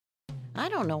I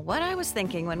don't know what I was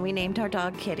thinking when we named our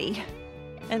dog Kitty.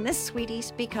 And this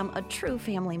sweetie's become a true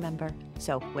family member.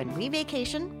 So when we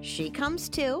vacation, she comes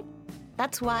too.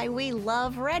 That's why we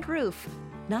love Red Roof.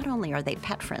 Not only are they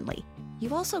pet friendly,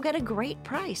 you also get a great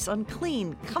price on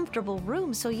clean, comfortable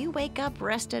rooms so you wake up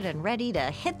rested and ready to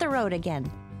hit the road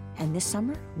again. And this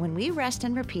summer, when we rest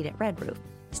and repeat at Red Roof,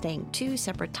 staying 2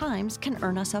 separate times can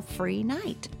earn us a free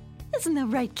night. Isn't that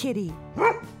right, Kitty?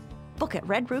 Book at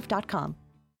redroof.com.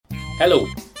 Hello,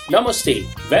 Namaste,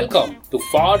 welcome to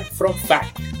Far From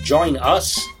Fact. Join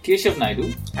us, Keshav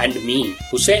Naidu, and me,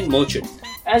 Hussein Merchant,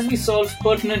 as we solve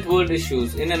pertinent world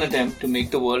issues in an attempt to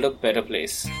make the world a better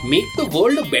place. Make the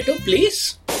world a better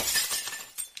place?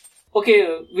 Okay,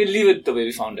 we'll leave it the way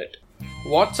we found it.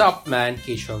 What's up, man,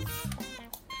 Keshav?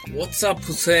 What's up,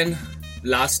 Hussein?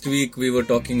 Last week we were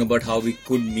talking about how we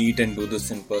could meet and do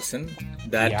this in person.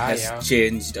 That has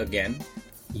changed again.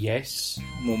 Yes.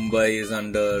 Mumbai is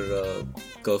under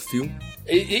curfew.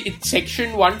 It's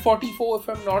section 144 if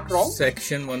I'm not wrong.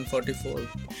 Section 144.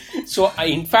 So,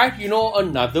 in fact,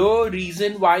 another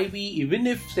reason why even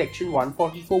if section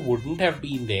 144 wouldn't have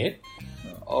been there,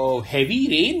 heavy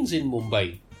rains in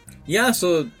Mumbai. Yeah,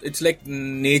 so it's like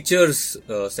nature's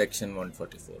section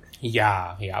 144.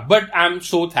 Yeah. But I'm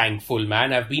so thankful,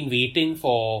 man. I've been waiting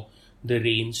for the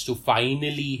rains to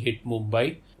finally hit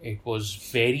Mumbai. It was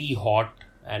very hot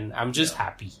and I'm just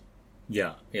happy.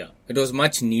 Yeah. It was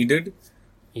much needed.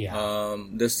 Yeah.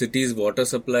 The city's water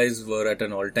supplies were at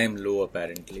an all-time low,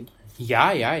 apparently.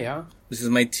 Yeah. This is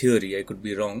my theory. I could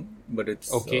be wrong, but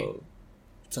it's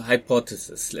it's a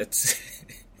hypothesis, let's say.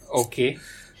 Okay.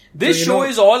 This show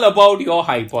is all about your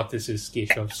hypothesis,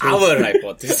 Keshav. So our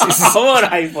hypothesis. Our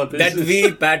hypothesis. That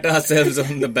we pat ourselves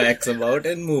on the backs about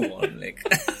and move on.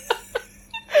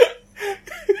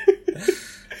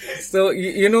 So,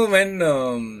 when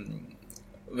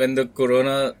the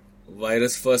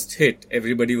coronavirus first hit,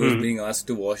 everybody was being asked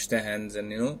to wash their hands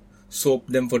and, soap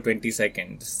them for 20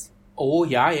 seconds. Oh,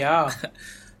 yeah.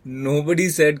 Nobody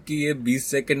said कि ये 20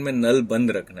 seconds में नल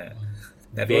बंद रखना है.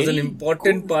 That was an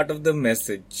important part of the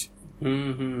message.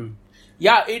 Mm-hmm.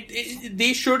 Yeah,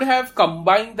 they should have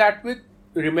combined that with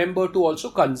remember to also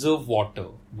conserve water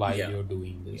while you're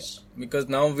doing this. Yeah. Because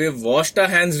now we've washed our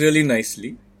hands really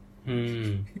nicely.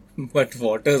 But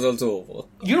water is also over.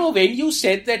 When you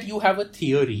said that you have a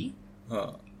theory,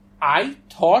 I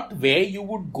thought where you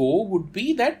would go would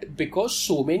be that because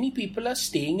so many people are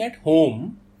staying at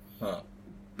home,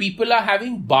 people are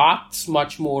having baths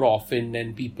much more often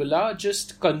and people are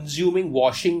just consuming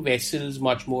washing vessels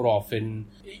much more often.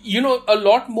 A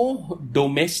lot more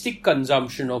domestic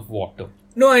consumption of water.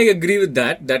 No, I agree with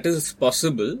that. That is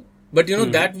possible. But,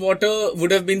 that water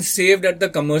would have been saved at the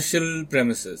commercial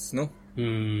premises, no?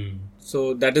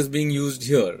 So, that is being used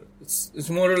here. It's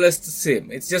more or less the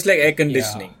same. It's just like air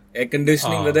conditioning. Yeah. Air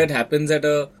conditioning, whether it happens at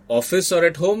a office or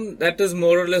at home, that is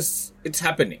more or less, it's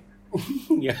happening.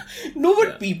 Yeah. No,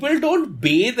 but people don't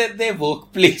bathe at their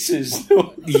workplaces.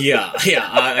 No? Yeah,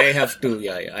 I have to.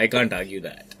 Yeah, I can't argue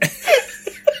that.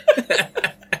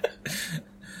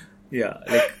 Yeah,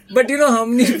 but how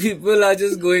many people are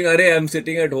just going, "Arey, I'm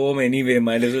sitting at home anyway,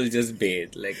 might as well just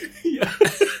bathe."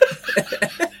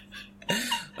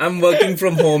 I'm working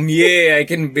from home, yay, I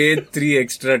can bathe 3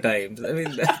 extra times. I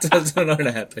mean, that's also not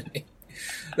happening.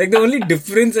 The only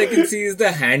difference I can see is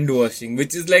the hand washing,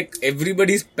 which is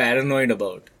everybody's paranoid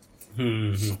about.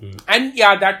 And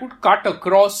that would cut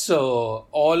across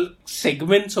all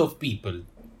segments of people.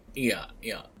 Yeah.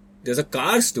 There's a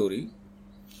car story.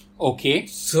 Okay.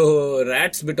 So,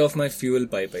 rats bit off my fuel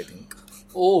pipe, I think.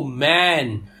 Oh,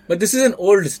 man. But this is an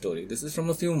old story. This is from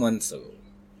a few months ago.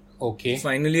 Okay.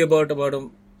 Finally, about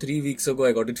 3 weeks ago,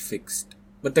 I got it fixed.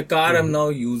 But the car I'm now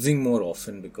using more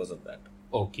often because of that.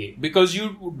 Okay. Because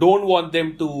you don't want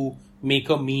them to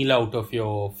make a meal out of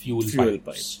your fuel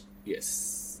pipes.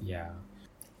 Yes. Yeah.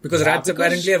 Because rats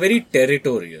apparently are very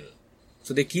territorial.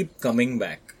 So, they keep coming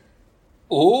back.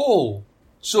 Oh.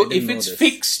 So, if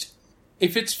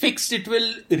it's fixed, it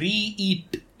will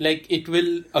re-eat. It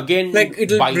will again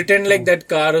it'll pretend like that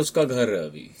car uska ghar hai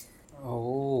abhi.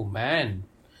 Oh, man.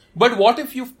 But what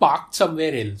if you've parked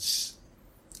somewhere else?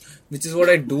 Which is what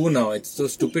I do now. It's a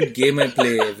stupid game I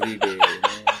play every day.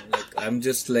 I'm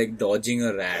just dodging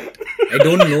a rat. I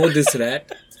don't know this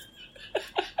rat.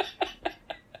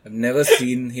 I've never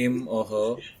seen him or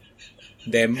her.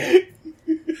 Them.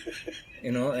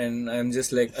 And I'm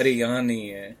just Arey, yahan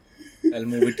nahi hai. I'll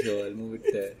move it here, I'll move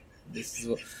it there.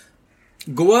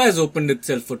 Goa has opened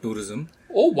itself for tourism.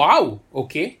 Oh, wow.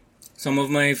 Okay. Some of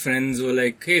my friends were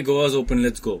like, hey, Goa's open,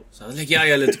 let's go. So I was like,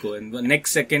 yeah, let's go. And the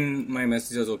next second, my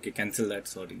message was, okay, cancel that,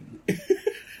 sorry.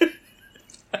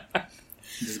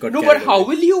 No, but how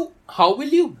will you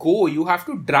go? You have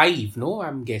to drive, no?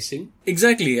 I'm guessing.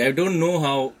 Exactly. I don't know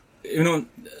how,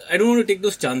 I don't want to take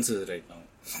those chances right now.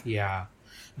 Yeah.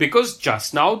 Because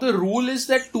just now the rule is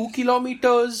that 2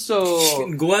 kilometers...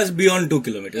 Goa's beyond 2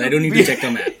 kilometers. I don't need to check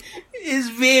a map.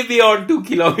 Is way beyond 2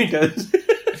 kilometers.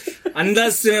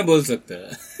 अंदाज से मैं बोल सकता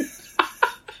है.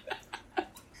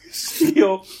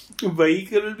 Your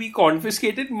vehicle will be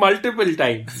confiscated multiple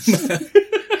times.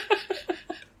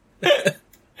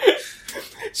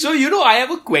 So, I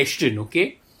have a question,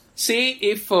 okay? Say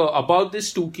if about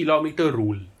this 2 kilometer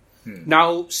rule.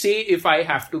 Now, say if I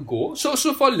have to go. So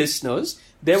for listeners,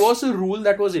 there was a rule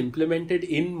that was implemented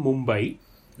in Mumbai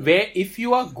where if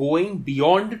you are going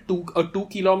beyond a 2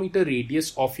 kilometer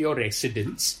radius of your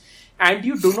residence and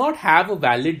you do not have a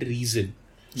valid reason.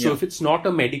 So if it's not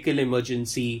a medical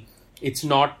emergency, it's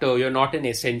not, you're not an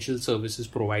essential services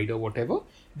provider, whatever,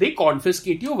 they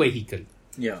confiscate your vehicle.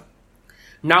 Yeah.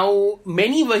 Now,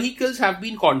 many vehicles have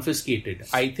been confiscated.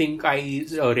 I think I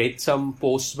read some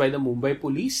posts by the Mumbai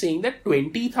police saying that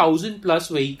 20,000 plus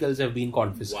vehicles have been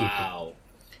confiscated. Wow.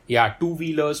 Yeah,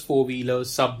 2-wheelers,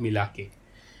 4-wheelers, sab milake.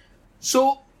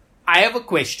 So, I have a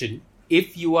question.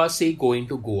 If you are, say, going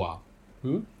to Goa,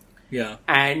 yeah,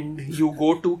 and you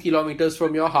go 2 kilometers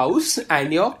from your house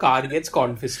and your car gets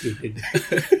confiscated.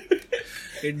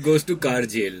 It goes to car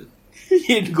jail.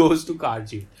 It goes to car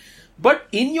jail. But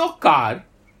in your car,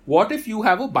 what if you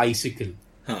have a bicycle?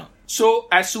 So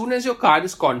as soon as your car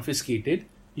is confiscated,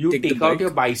 you take out your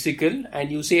bicycle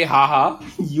and you say, haha,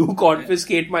 you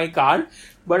confiscate my car,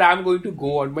 but I'm going to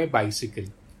go on my bicycle.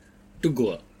 To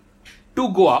Goa. To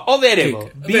Goa or wherever,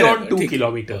 beyond 2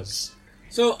 kilometers.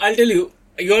 So I'll tell you,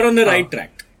 you're on the right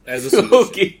track as a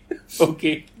solution.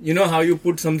 Okay. You know how you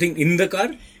put something in the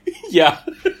car? Yeah.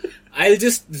 I'll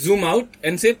just zoom out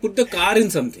and say, put the car in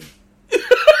something.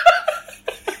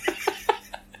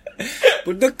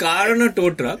 Put the car on a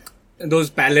tow truck, those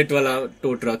pallet wala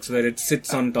tow trucks where it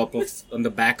sits on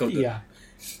the back of the...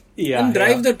 Yeah. And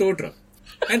drive the tow truck.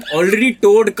 An already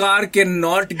towed car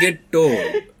cannot get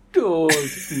towed. Towed.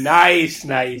 Nice.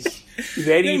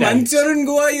 Very nice. Once you're in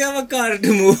Goa, you have a car to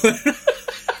move.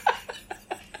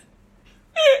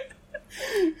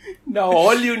 Now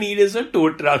all you need is a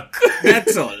tow truck.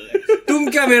 That's all. तुम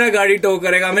क्या मेरा गाड़ी to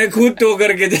करेगा? मैं खुद to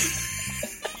करके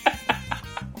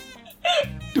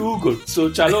Too good. So,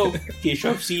 chalo,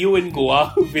 Keshav, see you in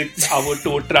Goa with our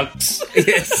tow trucks.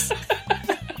 Yes.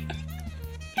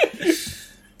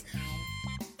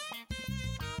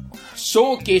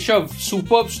 So, Keshav,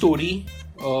 superb story.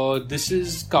 This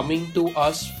is coming to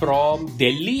us from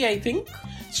Delhi, I think.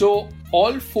 So,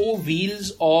 all 4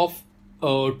 wheels of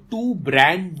 2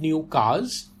 brand new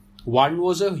cars. One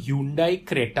was a Hyundai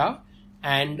Creta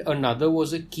and another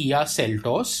was a Kia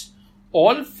Seltos.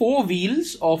 All 4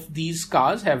 wheels of these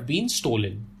cars have been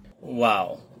stolen.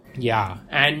 Wow. Yeah,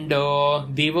 and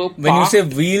they were parked... When you say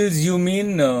wheels, you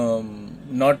mean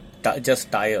not just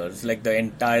tires, like the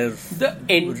entire... The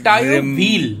entire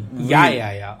wheel.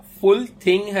 Yeah. Full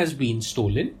thing has been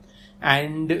stolen.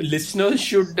 And listeners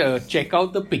should check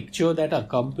out the picture that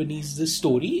accompanies the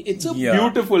story. It's a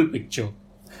beautiful picture.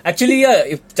 Actually,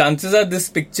 if chances are this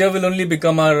picture will only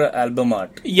become our album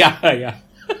art. Yeah.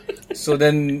 So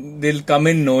then they'll come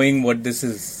in knowing what this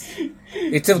is.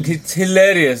 It's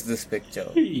hilarious, this picture.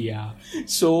 Yeah.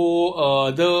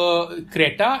 So the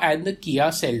Creta and the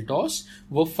Kia Seltos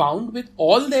were found with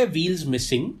all their wheels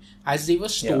missing as they were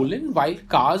stolen while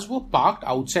cars were parked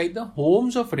outside the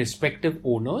homes of respective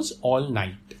owners all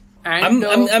night. And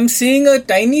I'm seeing a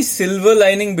tiny silver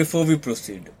lining before we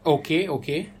proceed.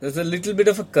 Okay. There's a little bit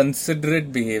of a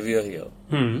considerate behavior here.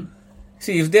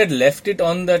 See, if they had left it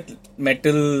on that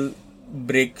metal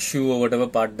brake shoe or whatever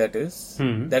part that is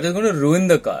going to ruin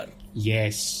the car.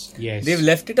 Yes. They've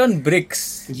left it on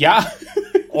bricks. Yeah.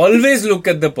 Always look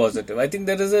at the positive. I think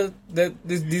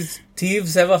these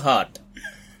thieves have a heart.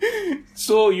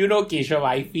 So, Keshav,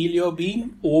 I feel you're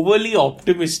being overly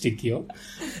optimistic here.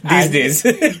 These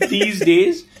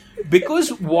days. Because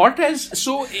for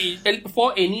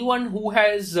anyone who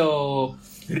has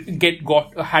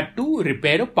had to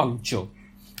repair a puncture,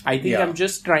 I think I'm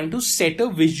just trying to set a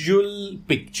visual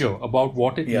picture about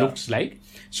what it looks like.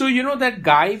 So, that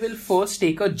guy will first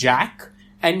take a jack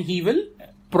and he will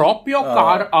prop your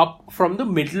car up from the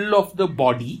middle of the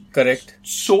body. Correct.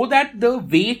 So that the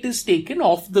weight is taken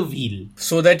off the wheel.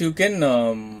 So that you can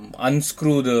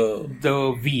unscrew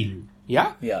the wheel.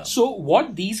 Yeah? Yeah. So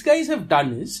what these guys have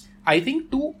done is, I think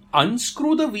to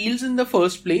unscrew the wheels in the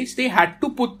first place, they had to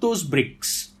put those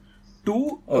bricks.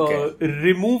 to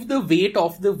remove the weight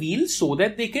of the wheels so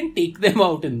that they can take them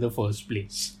out in the first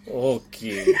place.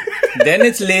 Okay. Then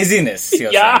it's laziness.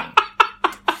 You're saying.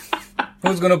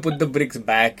 Who's going to put the bricks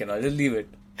back and I'll just leave it.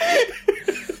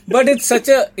 But it's such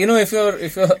a, if you're,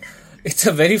 it's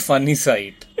a very funny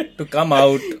sight to come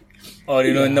out or,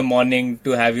 in the morning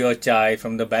to have your chai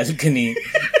from the balcony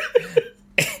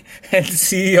and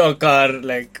see your car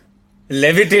like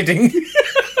levitating.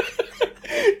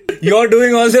 You're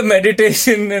doing all the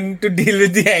meditation and to deal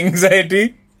with the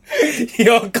anxiety.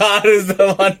 Your car is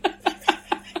the one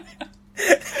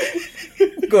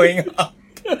going up.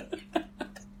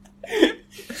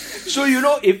 So,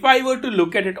 if I were to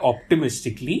look at it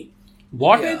optimistically,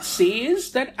 what I'd say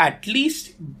is that at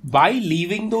least by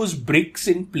leaving those bricks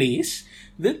in place,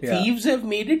 the thieves have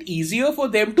made it easier for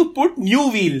them to put new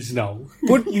wheels now.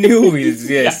 Put new wheels,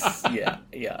 yes. Yeah.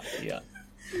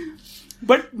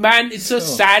 But man, it's a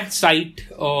sad sight.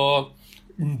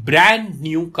 Brand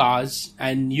new cars,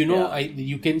 and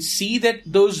you can see that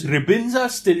those ribbons are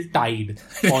still tied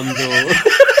on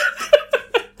the...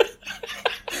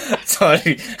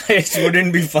 Sorry, it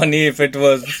wouldn't be funny if it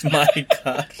was my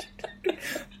car.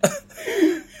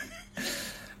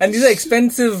 And these are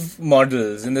expensive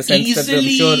models in the sense that I'm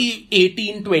sure...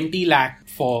 Easily 18-20 lakh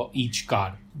for each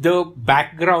car. The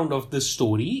background of the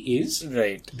story is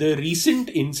the recent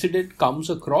incident comes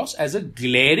across as a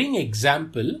glaring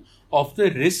example of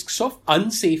the risks of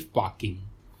unsafe parking.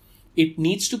 It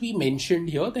needs to be mentioned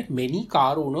here that many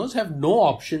car owners have no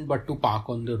option but to park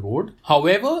on the road.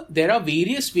 However, there are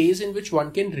various ways in which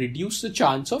one can reduce the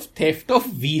chance of theft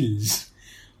of wheels.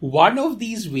 One of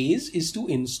these ways is to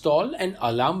install an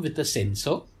alarm with a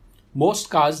sensor. Most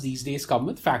cars these days come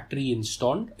with factory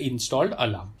installed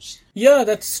alarms. Yeah,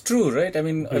 that's true, right? I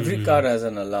mean, every car has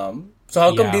an alarm. So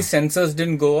how come these sensors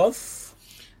didn't go off?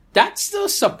 That's the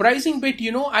surprising bit.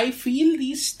 I feel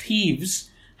these thieves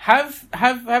have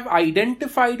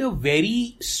identified a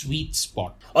very sweet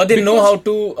spot. Or they know how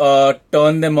to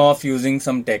turn them off using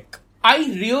some tech. I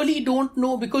really don't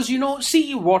know because,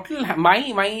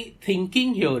 my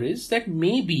thinking here is that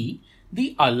maybe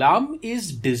the alarm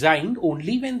is designed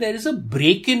only when there is a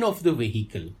break-in of the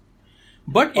vehicle.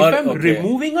 But if I'm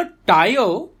removing a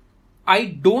tire, I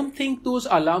don't think those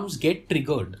alarms get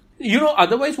triggered.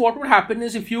 Otherwise what would happen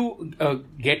is if you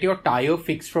get your tire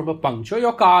fixed from a puncture,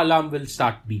 your car alarm will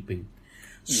start beeping.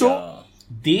 So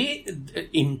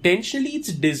intentionally it's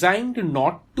designed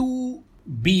not to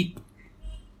beep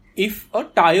if a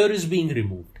tire is being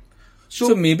removed.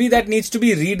 So maybe that needs to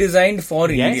be redesigned for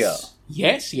India.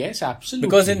 Yes, absolutely.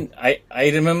 Because I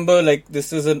remember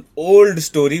this is an old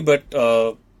story, but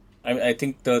I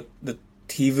think the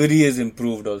thievery is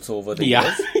improved also over the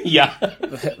years. Yeah.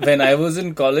 When I was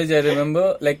in college, I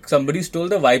remember somebody stole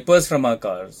the wipers from our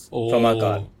car.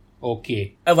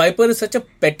 Okay. A wiper is such a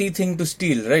petty thing to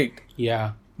steal, right?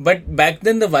 Yeah. But back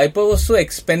then the wiper was so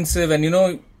expensive and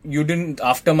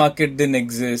aftermarket didn't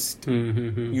exist.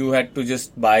 Mm-hmm. You had to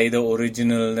just buy the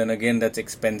original, then again that's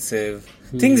expensive.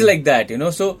 Things like that,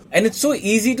 So, and it's so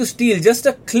easy to steal, just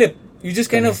a clip. You just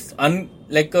kind of,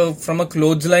 from a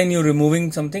clothesline, you're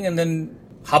removing something and then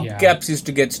hubcaps used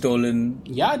to get stolen.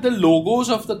 Yeah, the logos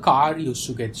of the car used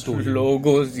to get stolen.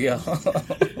 Logos, yeah.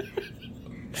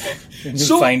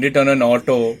 You find it on an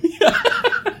auto.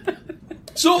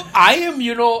 So I am,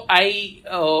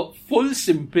 full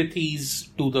sympathies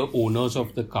to the owners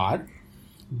of the car.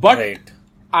 But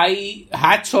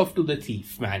hats off to the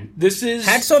thief, man.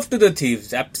 Hats off to the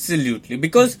thieves, absolutely.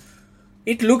 Because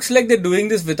it looks like they're doing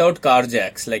this without car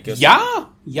jacks, like you're saying.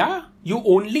 Yeah. You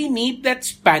only need that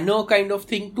spanner kind of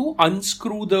thing to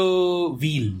unscrew the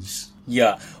wheels.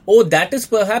 Yeah. Oh, that is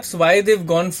perhaps why they've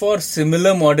gone for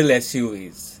similar model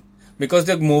SUVs. Because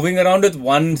they're moving around with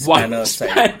one spanner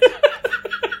side.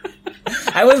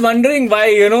 I was wondering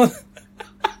why,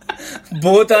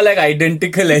 both are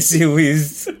identical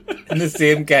SUVs in the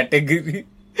same category.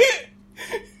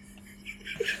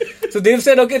 So they've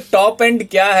said, okay, top end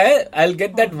kya hai? I'll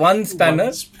get that one spanner.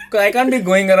 Because I can't be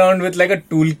going around with a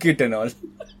toolkit and all.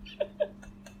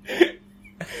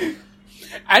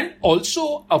 And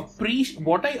also,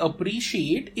 what I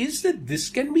appreciate is that this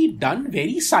can be done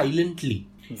very silently.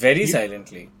 Very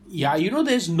silently. Yeah,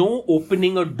 there's no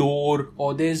opening a door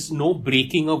or there's no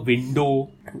breaking a window.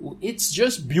 It's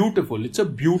just beautiful. It's a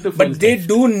beautiful But they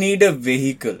do need a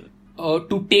vehicle.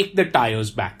 To take the tires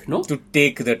back, no? To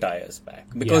take the tires back.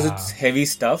 Because it's heavy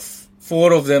stuff.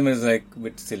 4 of them is a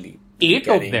bit silly. 8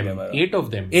 of them. 8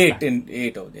 of them.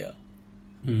 8 of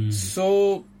them.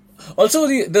 So, also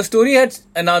the story had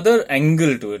another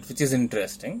angle to it, which is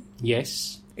interesting.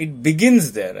 Yes. It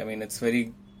begins there. I mean, it's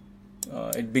very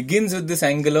It begins with this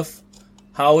angle of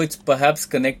how it's perhaps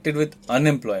connected with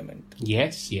unemployment.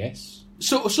 Yes.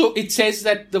 So it says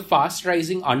that the fast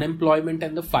rising unemployment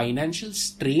and the financial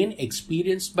strain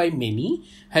experienced by many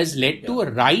has led to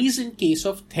a rise in case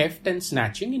of theft and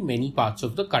snatching in many parts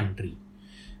of the country.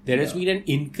 There has been an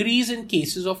increase in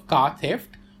cases of car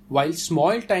theft, while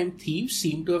small-time thieves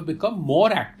seem to have become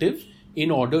more active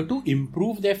in order to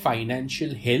improve their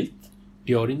financial health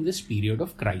during this period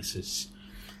of crisis.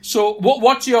 So,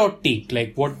 what's your take?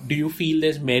 Like, what do you feel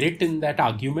there's merit in that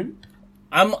argument?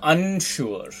 I'm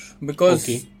unsure because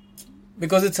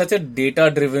it's such a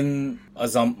data-driven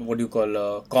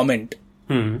comment.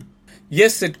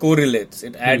 Yes, it correlates.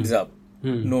 It adds up,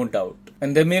 no doubt,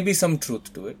 and there may be some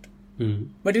truth to it.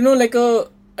 But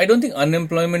I don't think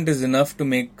unemployment is enough to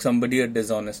make somebody a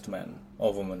dishonest man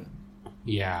or woman.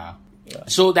 Yeah.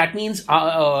 So that means,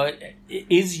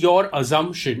 is your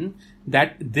assumption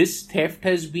that this theft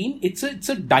has been, it's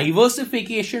a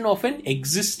diversification of an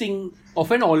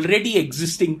already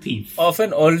existing thief. Of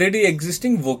an already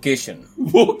existing vocation.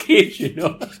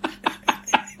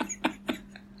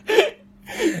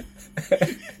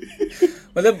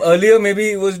 But earlier maybe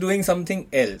he was doing something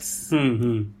else.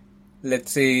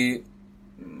 Let's say,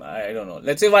 I don't know.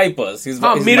 Let's say wipers. He's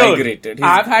migrated.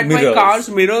 I've had my car's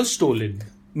mirrors stolen.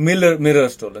 Mirror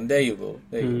stolen. There you go.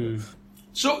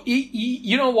 So,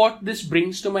 you know what this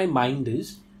brings to my mind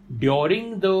is,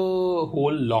 during the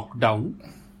whole lockdown,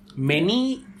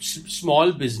 many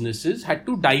small businesses had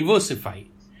to diversify.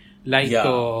 Like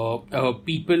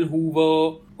people who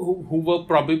were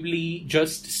probably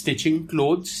just stitching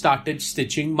clothes started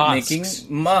stitching masks.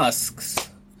 Making masks.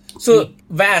 So,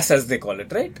 VAS as they call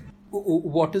it, right?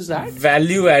 What is that?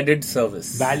 Value added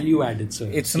service.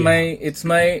 It's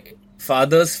my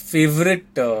father's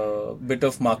favorite bit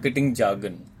of marketing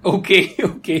jargon. Okay.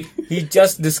 He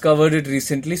just discovered it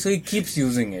recently, so he keeps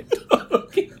using it.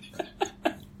 Okay.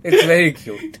 It's very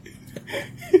cute.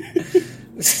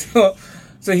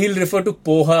 So he'll refer to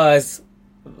poha as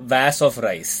vas of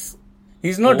rice.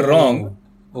 He's not wrong.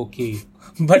 Okay.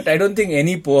 But I don't think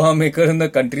any poha maker in the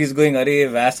country is going, "Arey,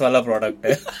 vas wala product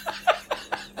hai."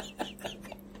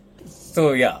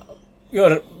 So yeah,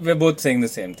 we're both saying the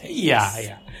same thing.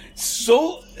 Yeah.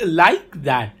 So like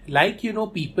that,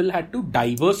 people had to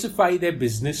diversify their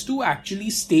business to actually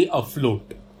stay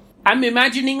afloat. I'm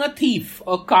imagining a thief,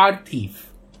 a car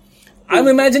thief. I'm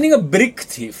imagining a brick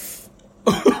thief.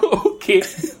 Okay.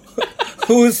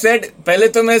 Who said, पहले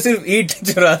तो मैं सिर्फ ईंट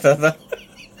चुराता था,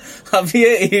 अब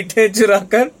ये ईंटें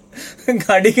चुराकर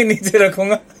गाड़ी के नीचे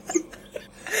रखूंगा,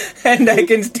 and I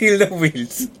can steal the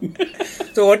wheels.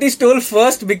 So what he stole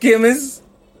first became his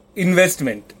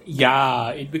investment.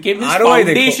 Yeah, it became his ROI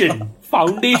foundation.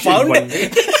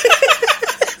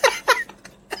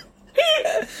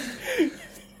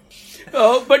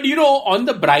 But on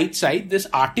the bright side, this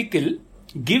article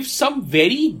gives some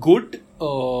very good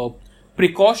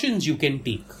precautions you can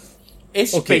take,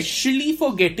 especially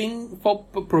for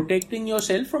protecting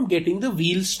yourself from getting the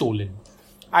wheels stolen.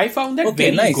 I found that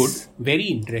very good, very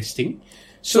interesting.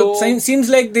 So seems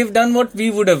like they've done what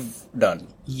we would have done.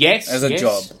 Yes, as a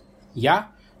job. Yeah.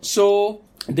 So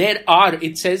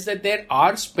it says that there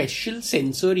are special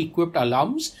sensor equipped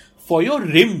alarms for your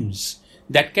rims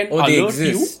that can alert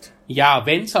you. Yeah,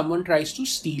 when someone tries to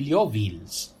steal your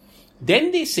wheels.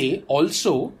 Then they say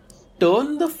also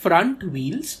turn the front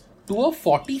wheels to a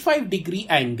 45-degree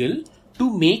angle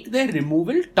to make their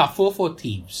removal tougher for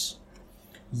thieves.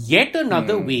 Yet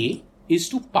another way is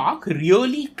to park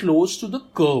really close to the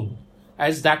curb,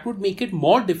 as that would make it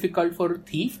more difficult for a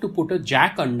thief to put a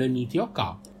jack underneath your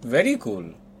car. Very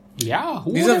cool. Yeah,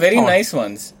 these are very nice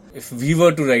ones. If we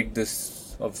were to write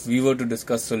this, or if we were to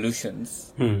discuss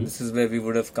solutions, this is where we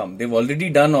would have come. They've already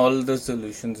done all the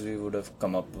solutions we would have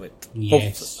come up with.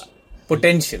 Yes.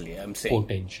 Potentially, I'm saying.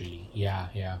 Potentially,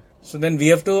 yeah. So then we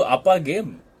have to up our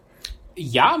game.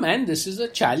 Yeah, man, this is a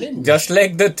challenge. Just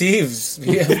like the thieves,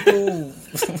 we have to...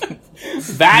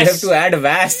 VAS. We have to add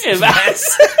VAS.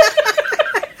 VAS.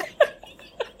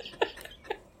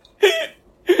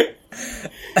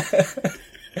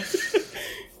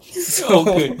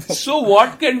 Okay. So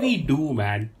what can we do,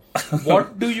 man?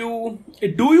 What do you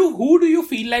who do you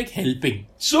feel like helping?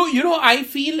 So, I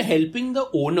feel helping the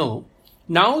owner.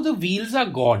 Now the wheels are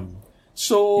gone.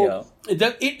 So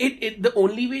the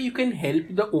only way you can help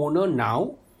the owner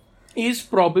now is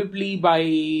probably by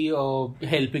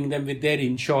helping them with their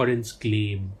insurance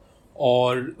claim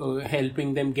or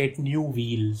helping them get new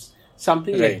wheels,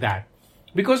 something like that.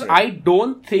 Because I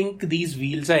don't think these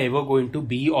wheels are ever going to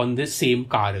be on the same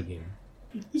car again.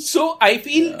 So I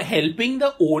feel helping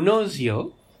the owners here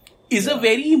is a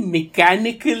very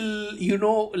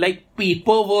mechanical, like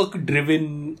paperwork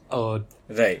driven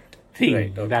right. thing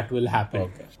Right, okay. that will happen.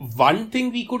 Okay. One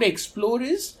thing we could explore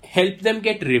is help them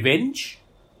get revenge.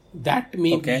 That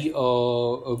may be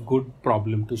a good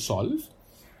problem to solve.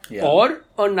 Yeah. Or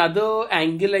another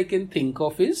angle I can think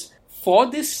of is for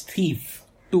this thief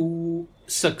to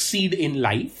succeed in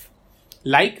life,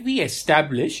 like we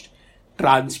established,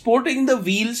 transporting the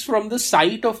wheels from the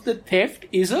site of the theft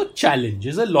is a challenge,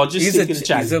 is a logistical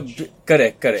challenge.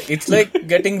 Correct. It's like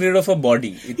getting rid of a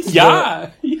body. It's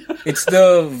it's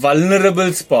the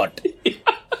vulnerable spot.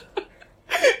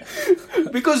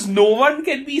 Because no one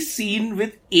can be seen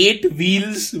with 8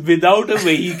 wheels without a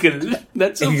vehicle.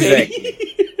 That's a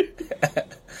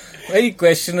very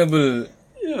questionable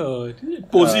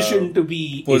position to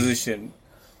be in.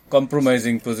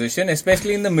 Compromising position,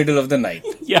 especially in the middle of the night.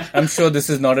 Yeah. I'm sure this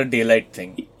is not a daylight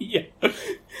thing. Yeah.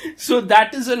 So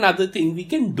that is another thing we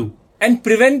can do. And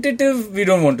preventative, we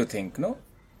don't want to think, no?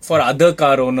 For other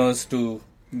car owners to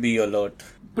be alert.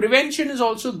 Prevention is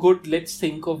also good. Let's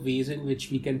think of ways in which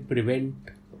we can prevent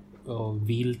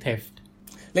wheel theft.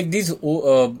 Like these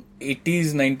 80s,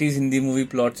 90s Hindi movie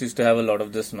plots used to have a lot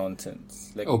of this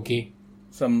nonsense. Like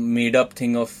some made up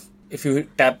thing of if you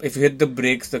hit the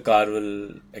brakes, the car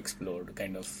will explode,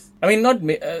 kind of. I mean, not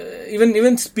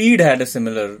even Speed had a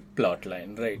similar plot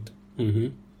line, right? Mm-hmm.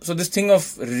 So this thing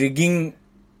of rigging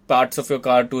parts of your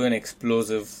car to an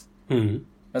explosive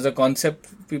as a concept,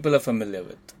 people are familiar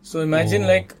with. So imagine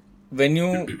like when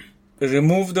you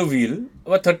remove the wheel,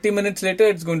 about 30 minutes later,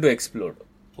 it's going to explode.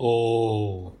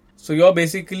 Oh. So you're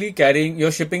basically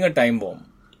shipping a time bomb.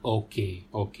 Okay.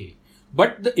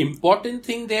 But the important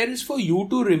thing there is for you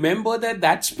to remember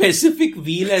that specific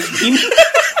wheel has been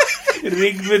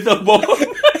rigged with a bomb.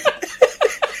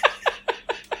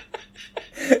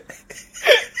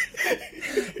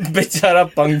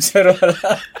 Bechara puncture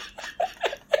wala.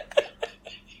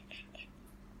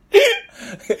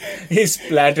 He's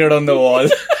splattered on the wall.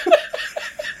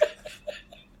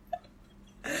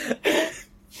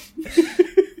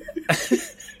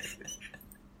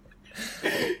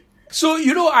 So,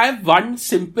 I have one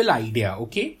simple idea,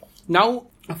 okay? Now,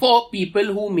 for people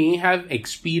who may have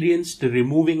experienced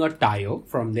removing a tire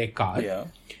from their car,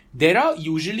 there are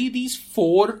usually these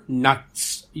 4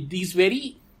 nuts, these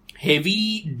very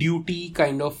heavy duty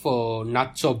kind of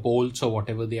nuts or bolts or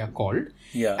whatever they are called.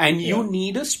 And you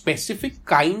need a specific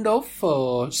kind of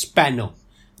spanner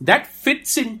that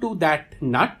fits into that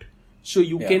nut. So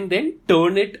you can then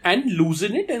turn it and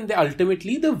loosen it, and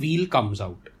ultimately the wheel comes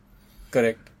out.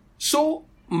 Correct. So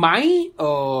my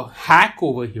hack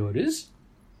over here is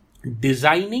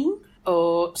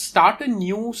start a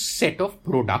new set of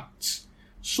products.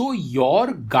 So your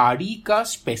gaadi ka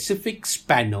specific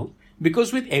spanner,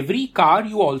 because with every car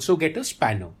you also get a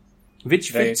spanner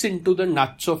which fits into the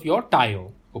nuts of your tire.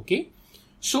 Okay.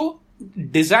 So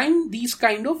design these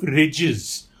kind of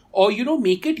ridges, or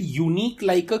make it unique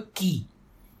like a key.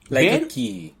 A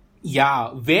key. Yeah,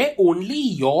 where only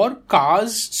your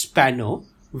car's spanner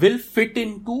will fit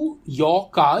into your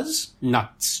car's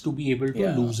nuts to be able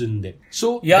to loosen them.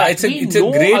 So it's a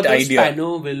great idea.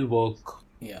 Spanner will work.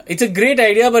 Yeah, it's a great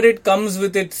idea, but it comes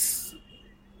with its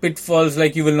pitfalls.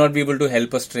 Like you will not be able to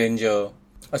help a stranger.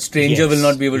 A stranger will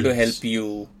not be able to help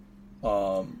you.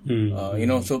 So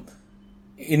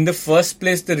in the first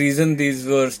place, the reason these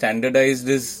were standardized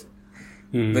is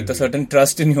with a certain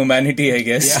trust in humanity, I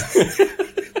guess. Yeah.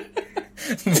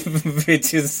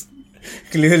 Which is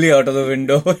clearly out of the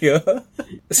window here.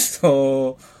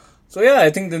 So I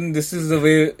think then this is the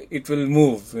way it will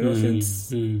move,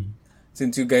 since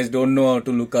you guys don't know how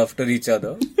to look after each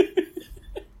other.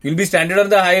 You'll be stranded on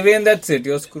the highway and that's it,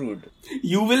 you're screwed.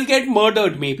 You will get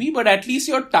murdered maybe, but at least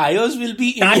your tires will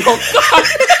be in your car.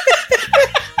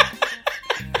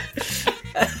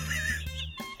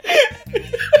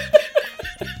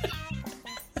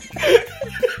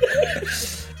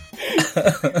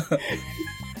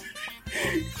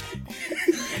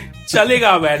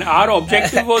 Chalega, man. Our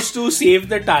objective was to save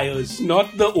the tires,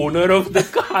 not the owner of the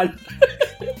car.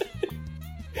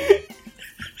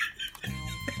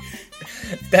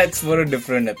 That's for a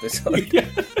different episode. Yeah.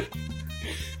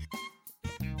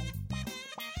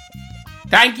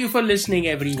 Thank you for listening,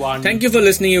 everyone. Thank you for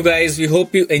listening, you guys. We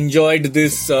hope you enjoyed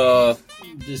this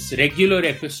regular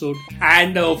episode.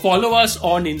 And follow us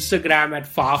on Instagram at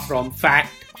Far From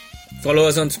Fact. Follow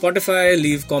us on Spotify.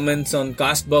 Leave comments on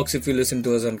Castbox if you listen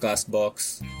to us on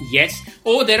Castbox. Yes.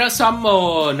 Oh, there are some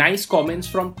nice comments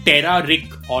from Terra Rick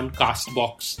on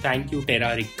Castbox. Thank you,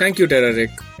 Terra Rick. Thank you, Terra Rick.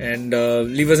 And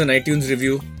leave us an iTunes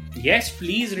review. yes,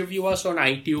 please review us on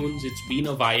iTunes. It's been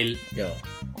a while. Yeah.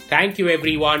 Thank you,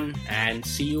 everyone, and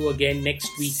see you again next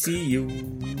week. See you.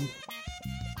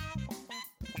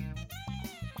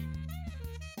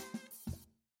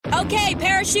 Okay,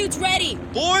 parachute's ready.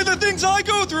 Boy, the things I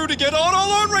go through to get auto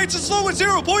loan rates as low as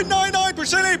 0.99%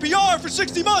 APR for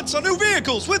 60 months on new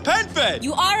vehicles with PenFed.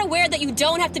 You are aware that you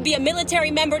don't have to be a military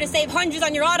member to save hundreds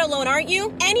on your auto loan, aren't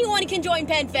you? Anyone can join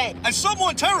PenFed. As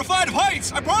someone terrified of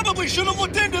heights, I probably should have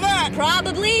looked into that.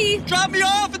 Probably. Drop me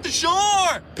off at the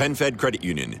shore. PenFed Credit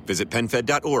Union. Visit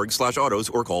PenFed.org/autos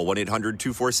or call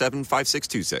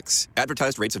 1-800-247-5626.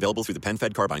 Advertised rates available through the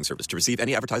PenFed car buying service. To receive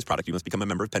any advertised product, you must become a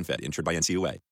member of PenFed, insured by NCUA.